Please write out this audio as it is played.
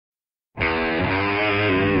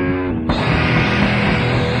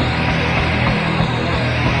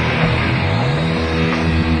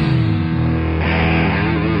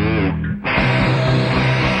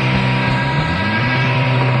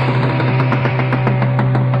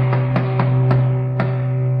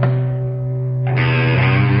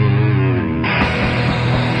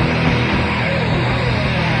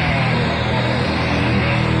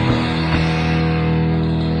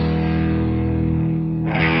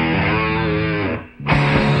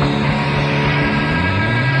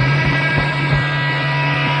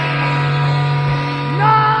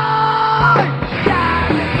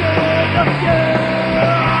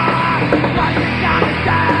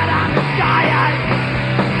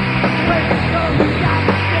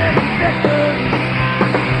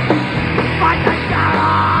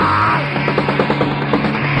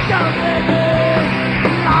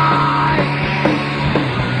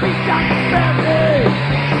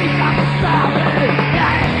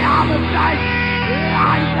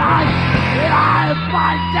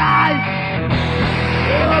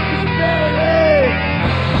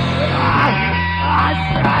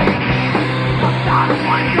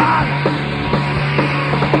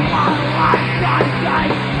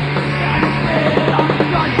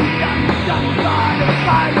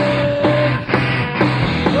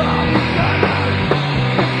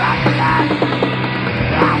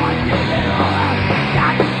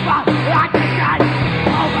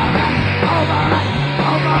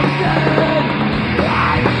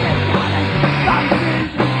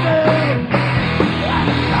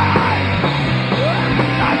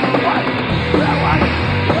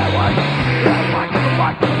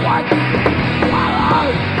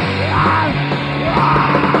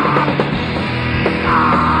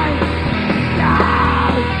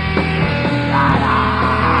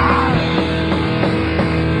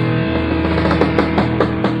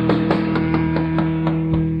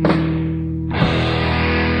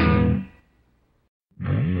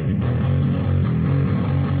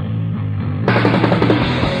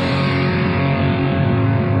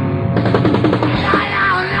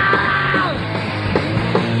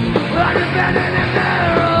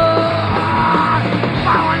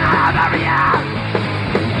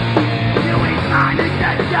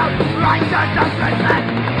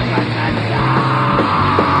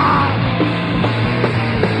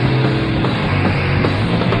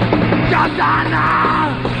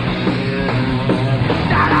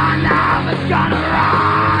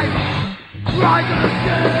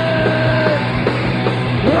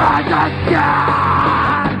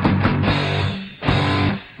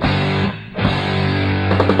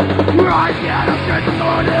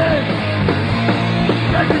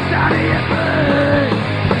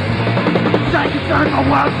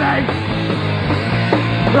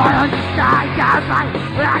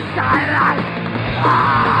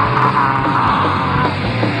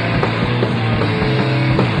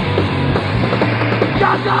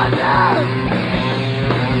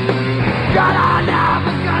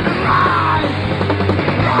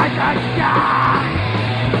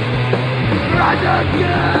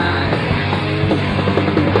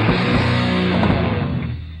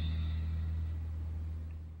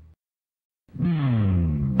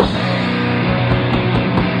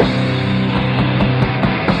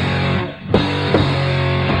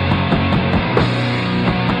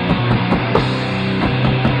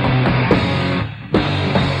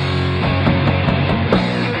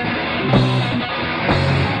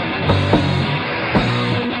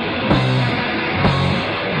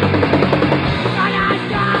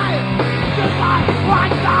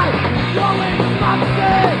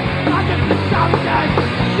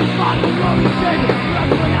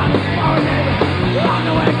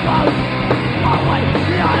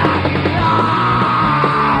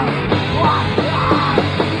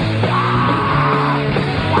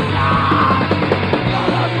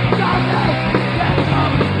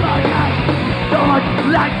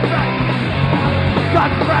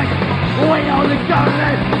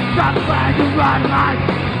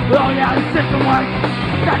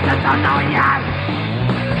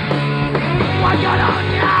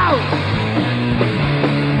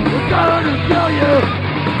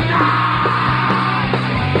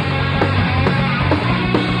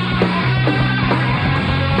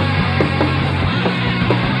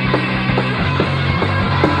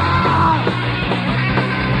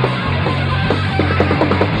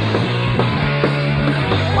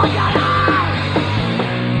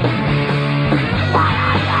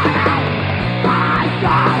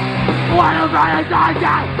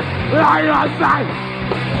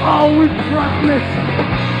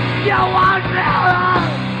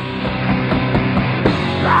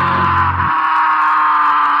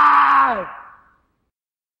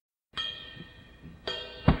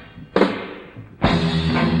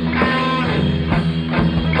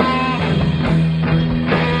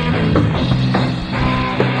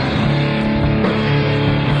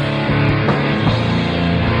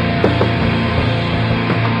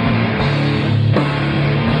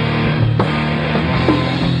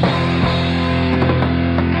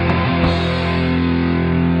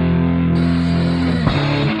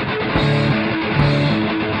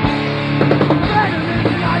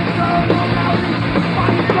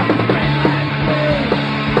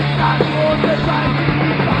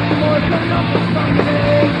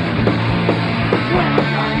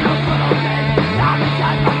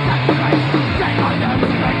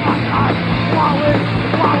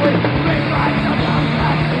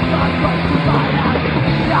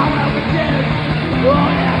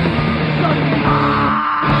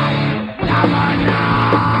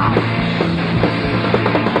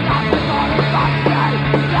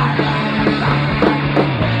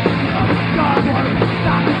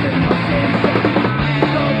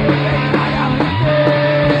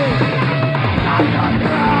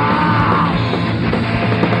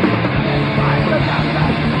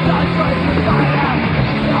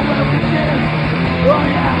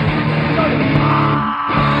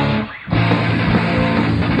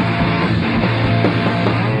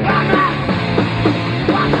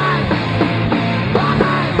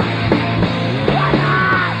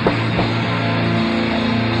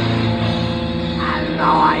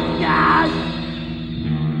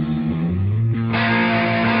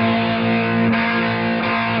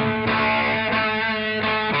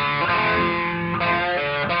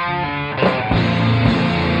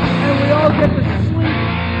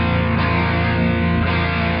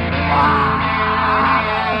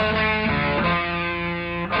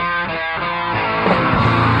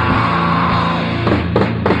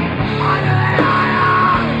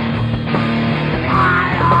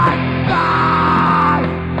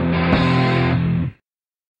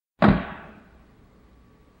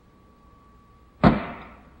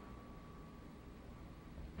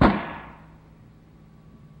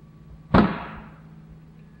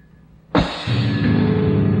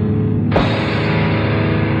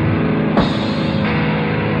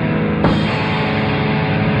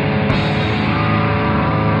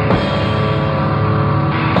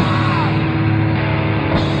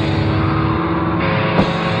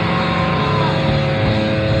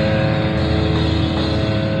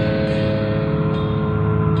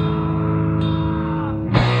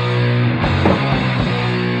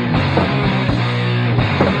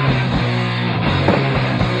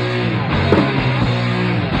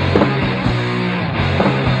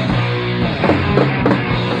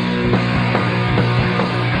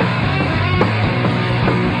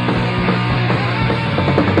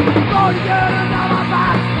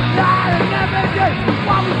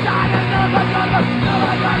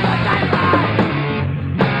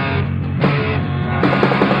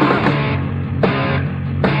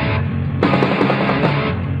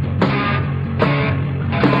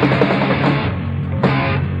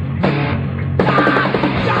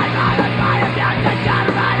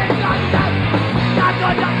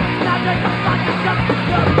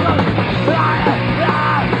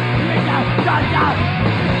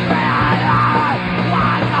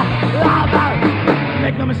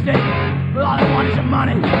mistake, but all I want is your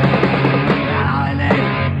money. And all I need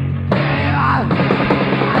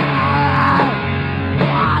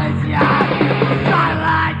what is your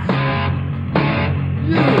silence?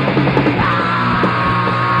 You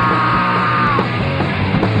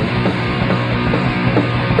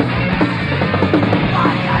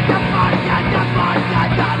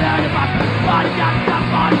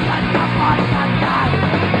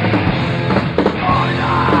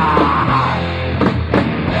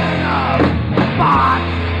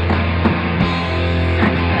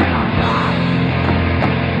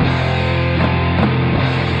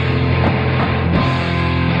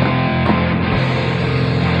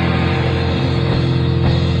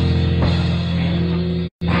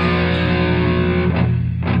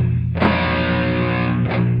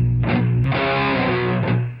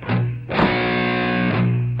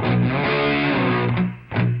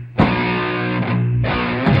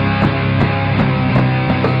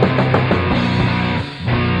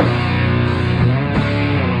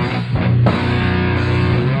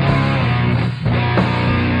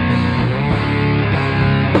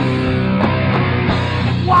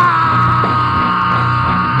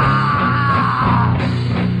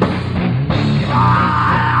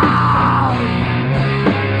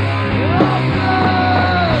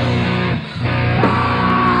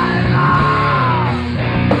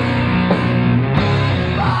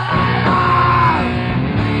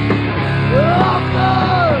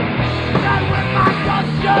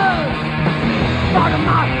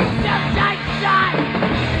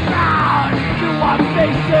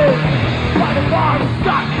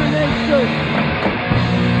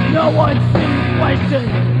no one seems wasted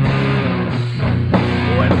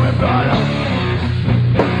when we're brought up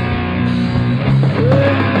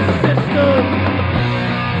in the system.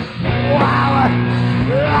 While in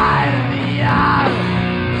the eye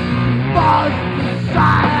falls to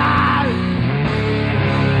silence,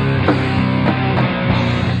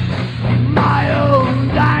 my own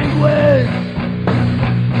language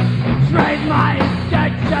trains my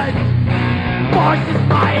intentions, forces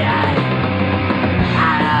my head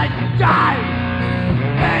dive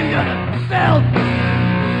into the filth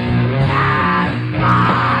and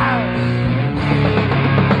mire.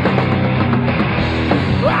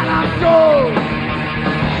 And I'm told,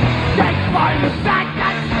 take part in the fact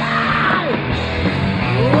that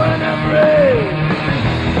when every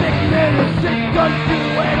sickening and sick comes to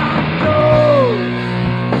when I'm told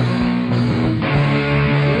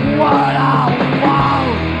what I want,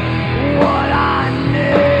 what I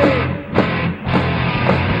need.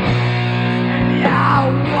 I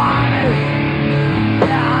want it,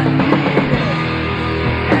 yeah, I need it.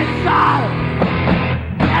 It's all.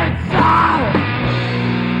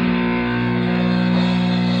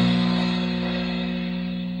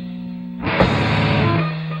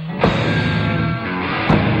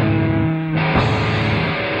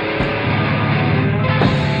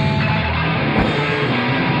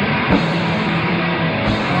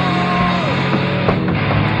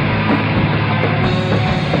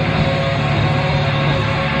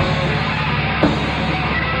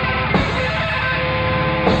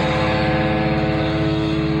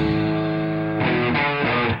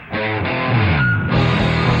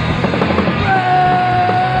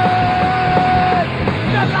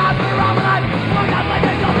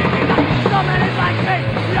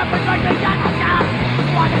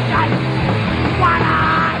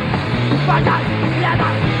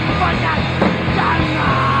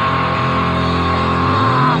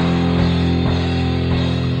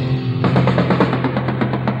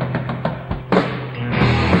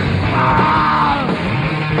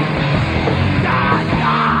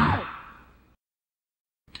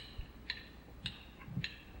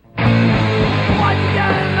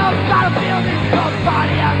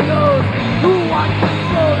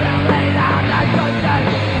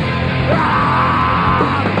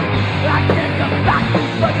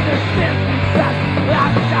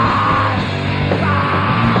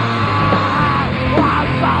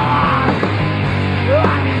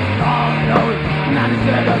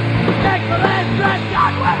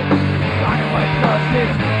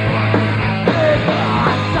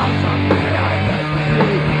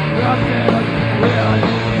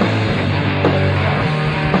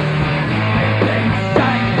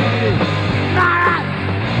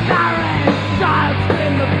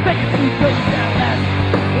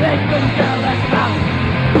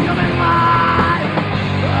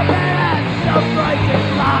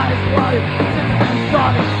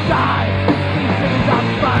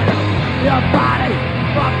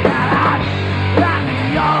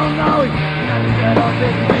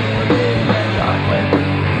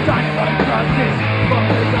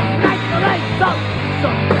 Fuck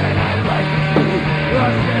Someday I'd like to see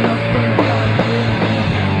us in a burden.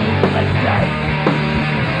 Let's say,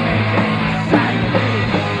 maintain sanity.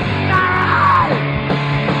 Alright!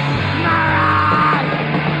 Alright!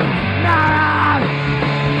 Alright!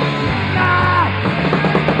 Alright!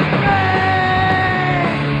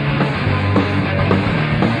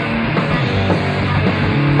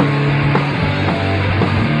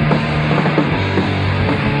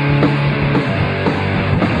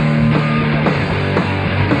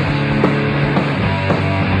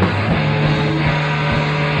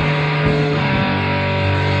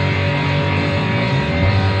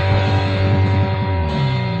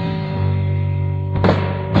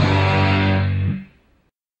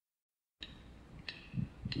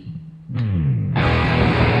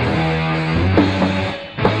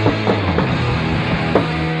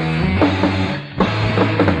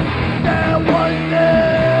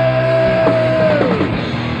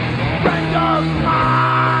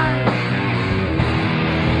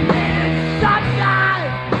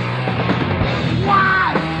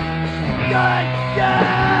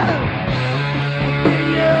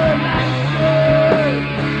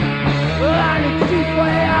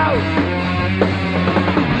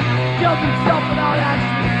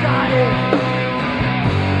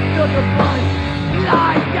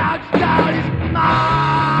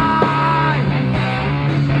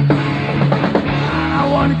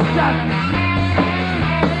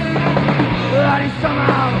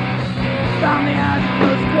 Somehow found the answer to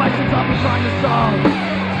those questions I've been trying to solve.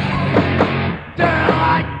 Till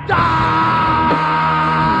I die.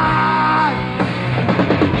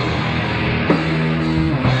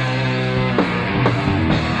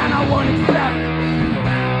 And I won't accept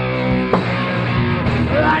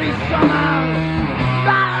that he somehow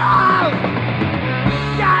found out.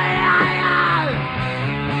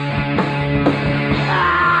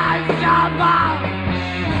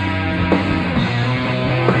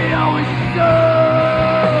 Somehow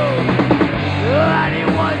that he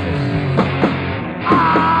wasn't.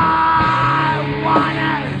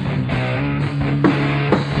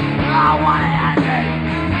 I wanted it.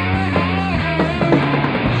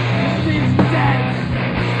 She's dead,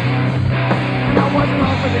 and I wasn't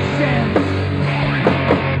offered a chance.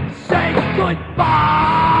 Say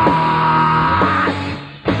goodbye.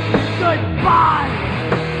 Goodbye.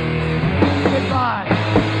 Goodbye.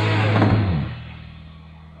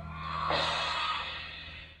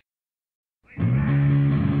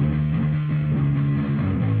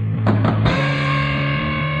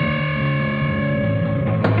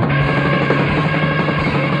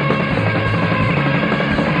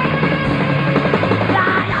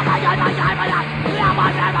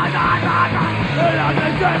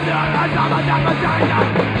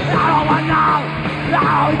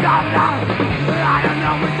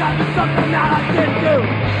 Something that I didn't do.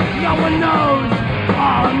 No one knows.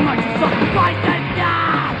 Oh, I'm much of something like that.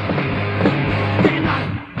 Did not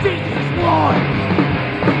Jesus Lord.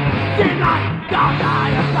 Did not God.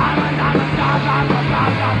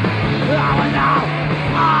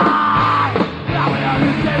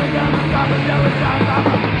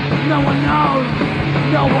 No one knows.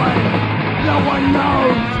 No one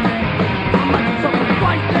knows. I'm much of something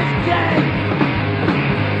like this kid.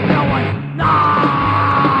 No one knows.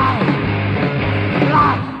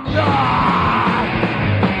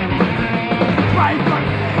 Pray for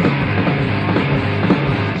me.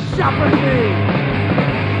 Shepherd me.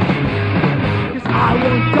 'Cause I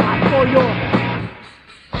will die for your